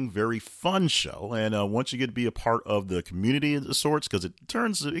interesting, very fun show. And once you get to be a part of the community of sorts, because it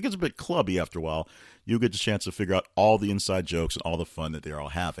gets a bit clubby after a while, you'll get the chance to figure out all the inside jokes and all the fun that they're all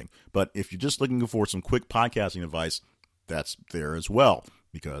having. But if you're just looking for some quick podcasting advice, that's there as well,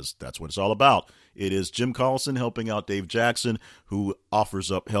 because that's what it's all about. It is Jim Collison helping out Dave Jackson, who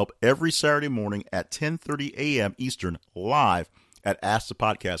offers up help every Saturday morning at 10:30 a.m. Eastern live at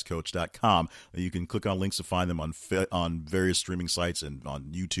AskThePodcastCoach.com. You can click on links to find them on various streaming sites and on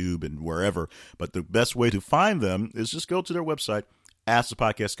YouTube and wherever. But the best way to find them is just go to their website,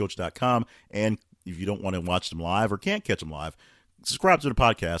 AskThePodcastCoach.com, and if you don't want to watch them live or can't catch them live, subscribe to the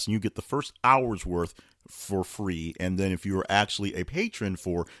podcast and you get the first hour's worth for free. And then if you're actually a patron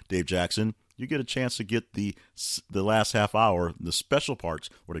for Dave Jackson, you get a chance to get the last half hour, the special parts,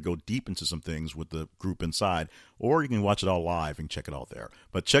 where they go deep into some things with the group inside, or you can watch it all live and check it out there.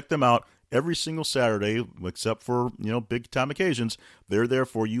 But check them out every single Saturday, except for, big time occasions. They're there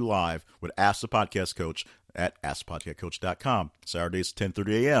for you live with Ask the Podcast Coach at AskThePodcastCoach.com. Saturdays,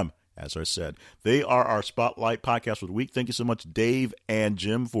 10:30 a.m., as I said. They are our Spotlight podcast for the week. Thank you so much, Dave and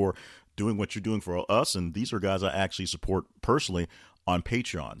Jim, for doing what you're doing for us. And these are guys I actually support personally on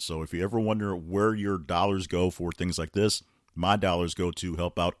Patreon. So if you ever wonder where your dollars go for things like this, my dollars go to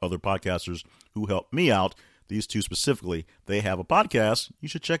help out other podcasters who help me out. These two specifically, they have a podcast you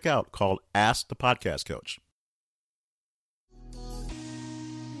should check out called Ask the Podcast Coach.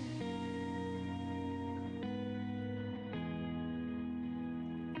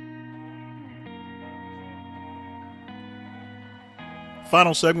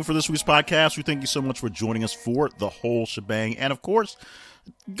 Final segment for this week's podcast. We thank you so much for joining us for the whole shebang. And of course,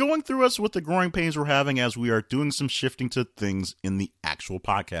 going through us with the growing pains we're having as we are doing some shifting to things in the actual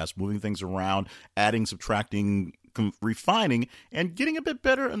podcast, moving things around, adding, subtracting, refining and getting a bit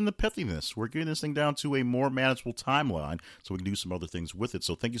better in the pithiness. We're getting this thing down to a more manageable timeline so we can do some other things with it.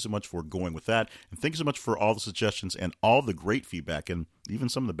 So thank you so much for going with that. And thank you so much for all the suggestions and all the great feedback and even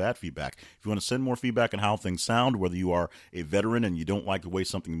some of the bad feedback. If you want to send more feedback on how things sound, whether you are a veteran and you don't like the way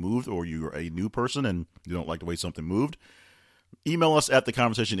something moved, or you're a new person and you don't like the way something moved, email us at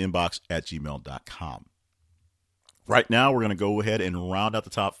theconversationinbox@gmail.com. Right now, we're going to go ahead and round out the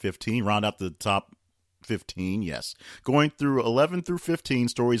top 15, yes. Going through 11 through 15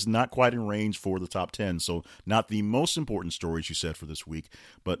 stories, not quite in range for the top 10. So not the most important stories you said for this week,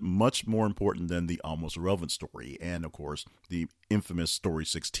 but much more important than the almost irrelevant story. And of course, the infamous story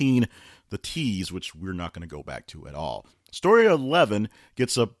 16, the tease, which we're not going to go back to at all. Story 11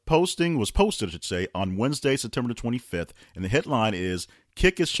 was posted, on Wednesday, September the 25th. And the headline is,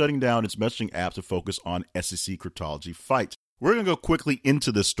 Kik is shutting down its messaging app to focus on SEC cryptology fight. We're going to go quickly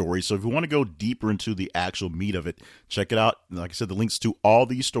into this story, so if you want to go deeper into the actual meat of it, check it out. Like I said, the links to all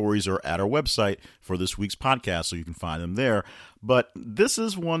these stories are at our website for this week's podcast, so you can find them there. But this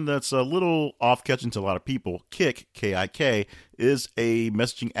is one that's a little off-catching to a lot of people. Kik, K-I-K, is a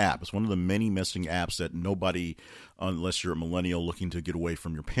messaging app. It's one of the many messaging apps that nobody, unless you're a millennial looking to get away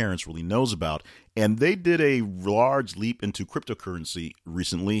from your parents, really knows about. And they did a large leap into cryptocurrency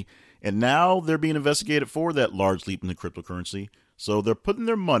recently, and now they're being investigated for that large leap into cryptocurrency. So they're putting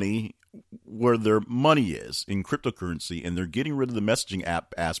their money where their money is, in cryptocurrency, and they're getting rid of the messaging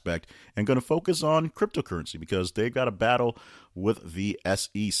app aspect and going to focus on cryptocurrency because they've got a battle with the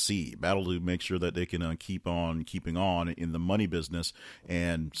SEC, battle to make sure that they can keep on keeping on in the money business.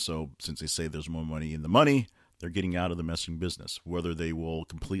 And so since they say there's more money in the money, they're getting out of the messaging business. Whether they will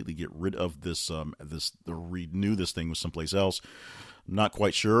completely get rid of this, renew this thing with someplace else, not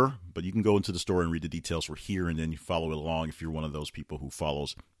quite sure, but you can go into the story and read the details for here, and then you follow it along if you're one of those people who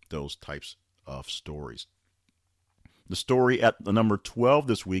follows those types of stories. The story at the number 12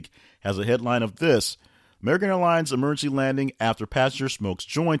 this week has a headline of this: American Airlines emergency landing after passenger smokes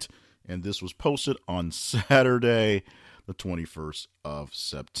joint, and this was posted on Saturday, the 21st of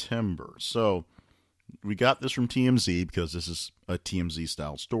September. So we got this from TMZ because this is a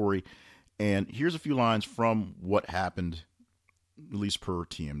TMZ-style story, and here's a few lines from what happened, at least per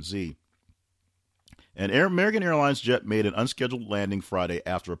TMZ. An American Airlines jet made an unscheduled landing Friday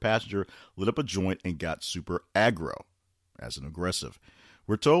after a passenger lit up a joint and got super aggro, as in aggressive.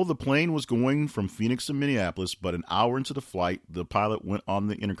 We're told the plane was going from Phoenix to Minneapolis, but an hour into the flight, the pilot went on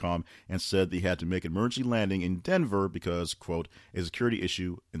the intercom and said they had to make an emergency landing in Denver because, quote, a security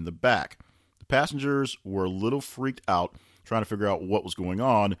issue in the back. The passengers were a little freaked out, trying to figure out what was going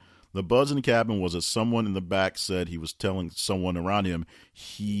on. The buzz in the cabin was that someone in the back said he was telling someone around him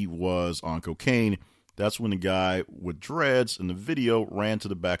he was on cocaine. That's when the guy with dreads in the video ran to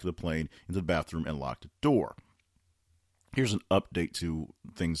the back of the plane into the bathroom and locked the door. Here's an update to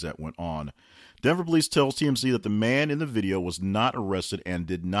things that went on. Denver police tells TMZ that the man in the video was not arrested and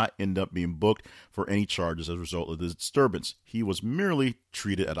did not end up being booked for any charges as a result of the disturbance. He was merely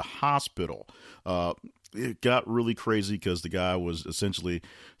treated at a hospital. It got really crazy because the guy was essentially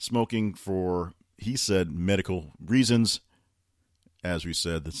smoking for, he said, medical reasons. As we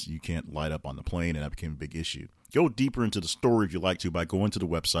said, you can't light up on the plane, and that became a big issue. Go deeper into the story if you like to by going to the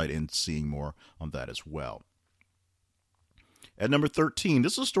website and seeing more on that as well. At number 13,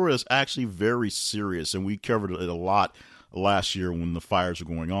 this is a story that's actually very serious, and we covered it a lot last year when the fires were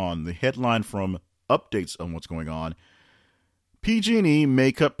going on. The headline from updates on what's going on: PG&E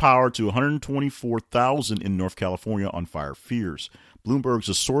may cut power to 124,000 in North California on fire fears. Bloomberg's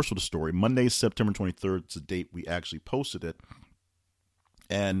the source for the story. Monday, September 23rd is the date we actually posted it.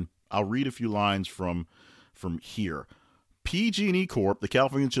 And I'll read a few lines from here. PG&E Corp., the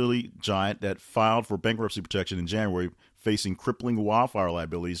California utility giant that filed for bankruptcy protection in January, facing crippling wildfire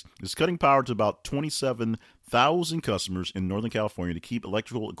liabilities, is cutting power to about 27,000 customers in Northern California to keep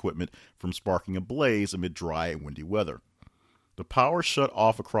electrical equipment from sparking ablaze amid dry and windy weather. The power shut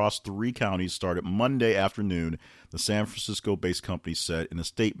off across 3 counties started Monday afternoon, the San Francisco-based company said in a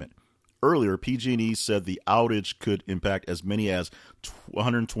statement. Earlier, PG&E said the outage could impact as many as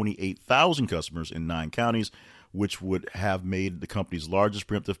 128,000 customers in 9 counties, which would have made the company's largest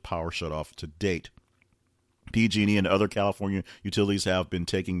preemptive power shutoff to date. PG&E and other California utilities have been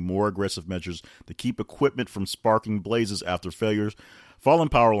taking more aggressive measures to keep equipment from sparking blazes after failures. Fallen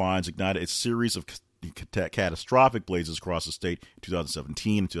power lines ignited a series of catastrophic blazes across the state in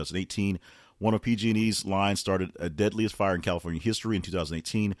 2017 and 2018. One of PG&E's lines started a deadliest fire in California history in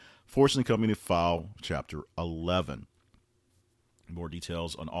 2018, forcing the company to file Chapter 11. More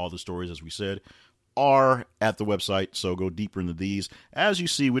details on all the stories, as we said, are at the website, so go deeper into these. As you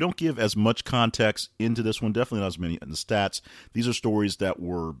see, we don't give as much context into this one, definitely not as many in the stats. These are stories that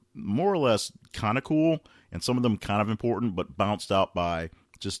were more or less kind of cool, and some of them kind of important, but bounced out by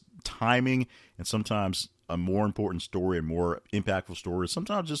just timing, and sometimes a more important story, a more impactful story,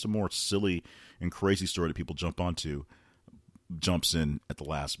 sometimes just a more silly and crazy story that people jumps in at the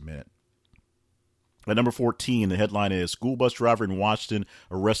last minute. At number 14, the headline is School Bus Driver in Washington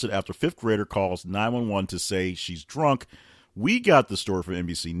Arrested After Fifth Grader Calls 911 to Say She's Drunk. We got the story from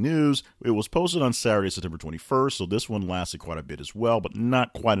NBC News. It was posted on Saturday, September 21st, so this one lasted quite a bit as well, but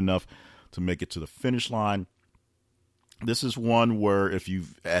not quite enough to make it to the finish line. This is one where if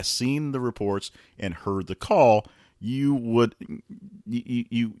you've seen the reports and heard the call, you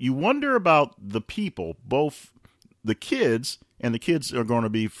wonder about the people, both the kids, and the kids are going to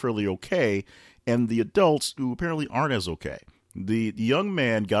be fairly okay, and the adults who apparently aren't as okay. The young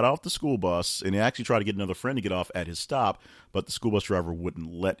man got off the school bus and he actually tried to get another friend to get off at his stop, but the school bus driver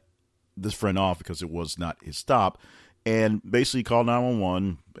wouldn't let this friend off because it was not his stop, and basically called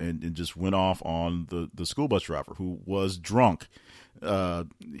 911 and just went off on the school bus driver, who was drunk,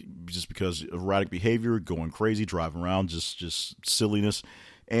 just because of erratic behavior, going crazy, driving around, just silliness.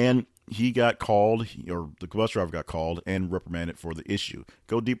 And he got called, or the bus driver got called and reprimanded for the issue.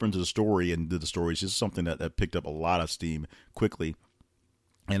 Go deeper into the story, and the story is just something that picked up a lot of steam quickly.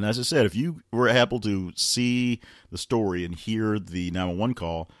 And as I said, if you were able to see the story and hear the 911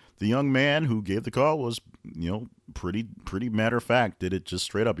 call, the young man who gave the call was, pretty matter of fact, did it just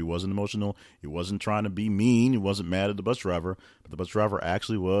straight up. He wasn't emotional. He wasn't trying to be mean. He wasn't mad at the bus driver, but the bus driver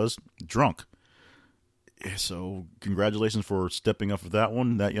actually was drunk. So congratulations for stepping up for that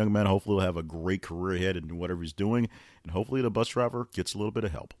one. That young man hopefully will have a great career ahead in whatever he's doing, and hopefully the bus driver gets a little bit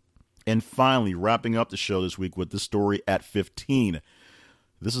of help. And finally, wrapping up the show this week with this story at 15.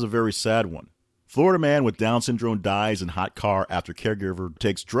 This is a very sad one. Florida man with Down syndrome dies in hot car after caregiver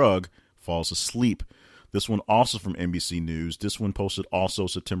takes drug, falls asleep. This one also from NBC News. This one posted also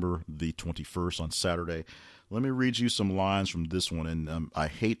September the 21st on Saturday. Let me read you some lines from this one, and I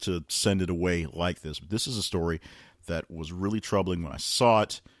hate to send it away like this, but this is a story that was really troubling when I saw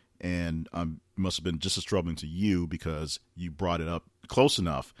it, and must have been just as troubling to you because you brought it up close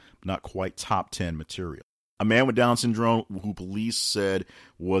enough, but not quite top 10 material. A man with Down syndrome who police said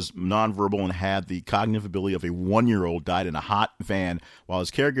was nonverbal and had the cognitive ability of a 1-year-old died in a hot van while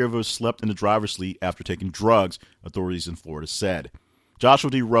his caregiver slept in the driver's seat after taking drugs, authorities in Florida said.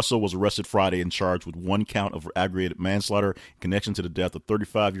 Joshua D. Russell was arrested Friday and charged with 1 count of aggravated manslaughter in connection to the death of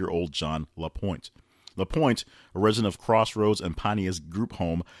 35-year-old John LaPointe. LaPointe, a resident of Crossroads and Pinea's group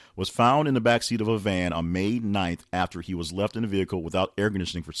home, was found in the backseat of a van on May 9th after he was left in the vehicle without air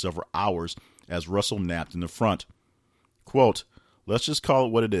conditioning for several hours as Russell napped in the front. Quote, "Let's just call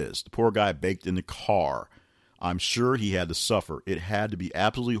it what it is. The poor guy baked in the car. I'm sure he had to suffer. It had to be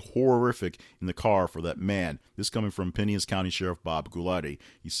absolutely horrific in the car for that man." This coming from Pinellas County Sheriff Bob Gulati,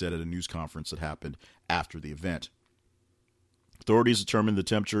 he said at a news conference that happened after the event. Authorities determined the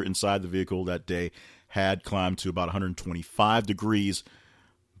temperature inside the vehicle that day had climbed to about 125 degrees.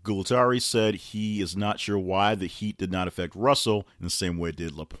 Gulati said he is not sure why the heat did not affect Russell in the same way it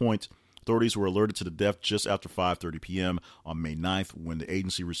did LaPointe. Authorities were alerted to the death just after 5:30 p.m. on May 9th when the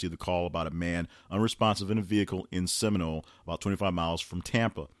agency received a call about a man unresponsive in a vehicle in Seminole, about 25 miles from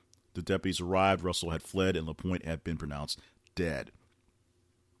Tampa. The deputies arrived, Russell had fled, and LaPointe had been pronounced dead.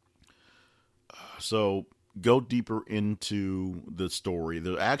 So go deeper into the story.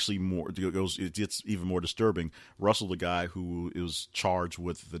 There's actually more. It gets even more disturbing. Russell, the guy who is charged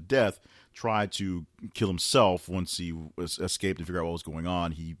with the death, tried to kill himself once he escaped and figure out what was going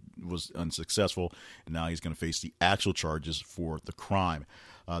on. He was unsuccessful, and now he's going to face the actual charges for the crime.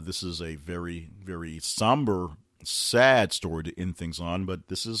 This is a very, very somber, sad story to end things on, but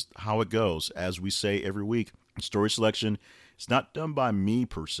this is how it goes. As we say every week, story selection, it's not done by me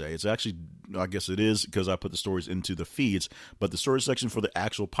per se. It's actually, I guess it is because I put the stories into the feeds, but the story section for the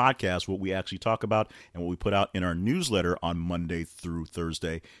actual podcast, what we actually talk about and what we put out in our newsletter on Monday through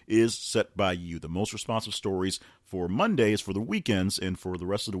Thursday, is set by you. The most responsive stories for Monday is for the weekends, and for the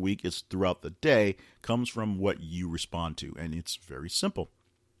rest of the week, it's throughout the day, comes from what you respond to, and it's very simple.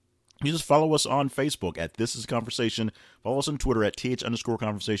 You just follow us on Facebook at This Is Conversation. Follow us on Twitter at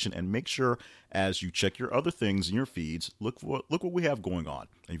 @TH_conversation, and make sure as you check your other things in your feeds, look what we have going on.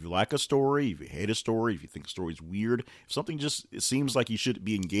 And if you like a story, if you hate a story, if you think a story is weird, if something just it seems like you should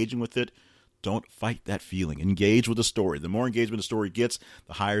be engaging with it, Don't fight that feeling. Engage with the story. The more engagement the story gets,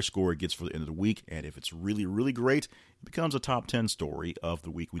 the higher score it gets for the end of the week. And if it's really, really great, it becomes a top 10 story of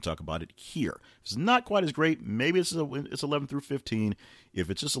the week. We talk about it here. If it's not quite as great, maybe it's 11 through 15. If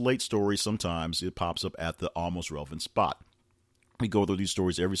it's just a late story, sometimes it pops up at the almost relevant spot. We go through these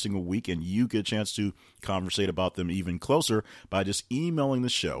stories every single week, and you get a chance to conversate about them even closer by just emailing the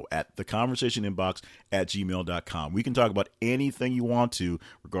show at theconversationinbox@gmail.com. We can talk about anything you want to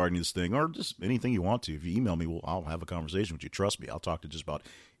regarding this thing, or just anything you want to. If you email me, I'll have a conversation with you. Trust me, I'll talk to just about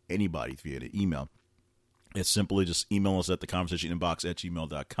anybody via the email. It's simply just email us at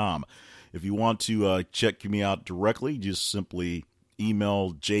theconversationinbox@gmail.com. If you want to check me out directly, just simply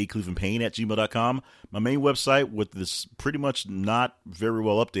email jclevelandpayne@gmail.com. My main website, with this pretty much not very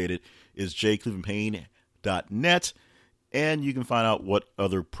well updated, is jclevelandpayne.net, and you can find out what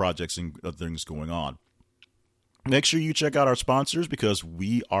other projects and other things going on. Make sure you check out our sponsors, because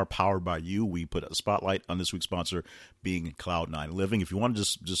we are powered by you. We put a spotlight on this week's sponsor being Cloud9 Living. If you want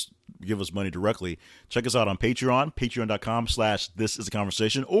to just give us money directly, check us out on Patreon,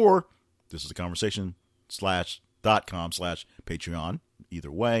 patreon.com/thisisaconversation, or thisisaconversation.com/Patreon,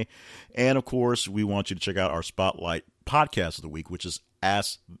 either way. And of course, we want you to check out our Spotlight podcast of the week, which is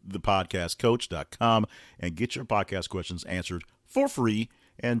askthepodcastcoach.com, and get your podcast questions answered for free,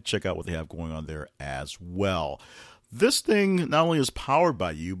 and check out what they have going on there as well. This thing not only is powered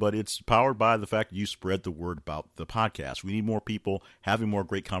by you, but it's powered by the fact that you spread the word about the podcast. We need more people having more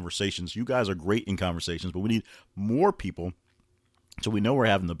great conversations. You guys are great in conversations, but we need more people, so we know we're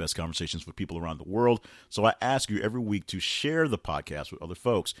having the best conversations with people around the world. So I ask you every week to share the podcast with other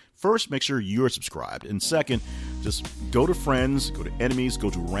folks. First, make sure you're subscribed. And second, just go to friends, go to enemies, go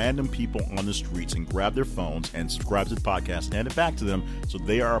to random people on the streets and grab their phones and subscribe to the podcast and hand it back to them, so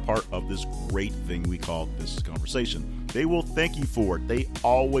they are a part of this great thing we call This Is Conversation. They will thank you for it. They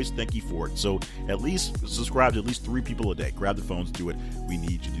always thank you for it. So at least subscribe to at least 3 people a day. Grab the phones, do it. We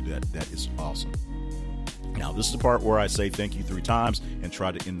need you to do that. That is awesome. Now, this is the part where I say thank you 3 times and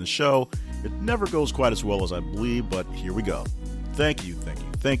try to end the show. It never goes quite as well as I believe, but here we go. Thank you, thank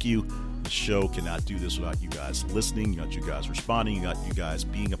you, thank you. The show cannot do this without you guys listening, without you guys responding, without you guys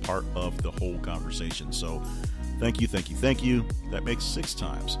being a part of the whole conversation. So thank you, thank you, thank you. That makes 6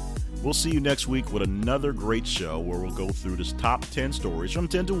 times. We'll see you next week with another great show where we'll go through this top 10 stories from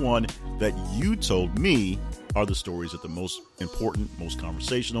 10 to 1 that you told me are the stories that the most important, most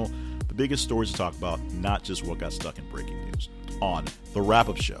conversational, the biggest stories to talk about, not just what got stuck in breaking news. On The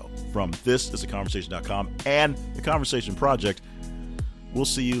Wrap-Up Show from thisisaconversation.com and The Conversation Project. We'll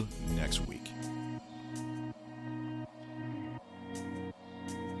see you next week.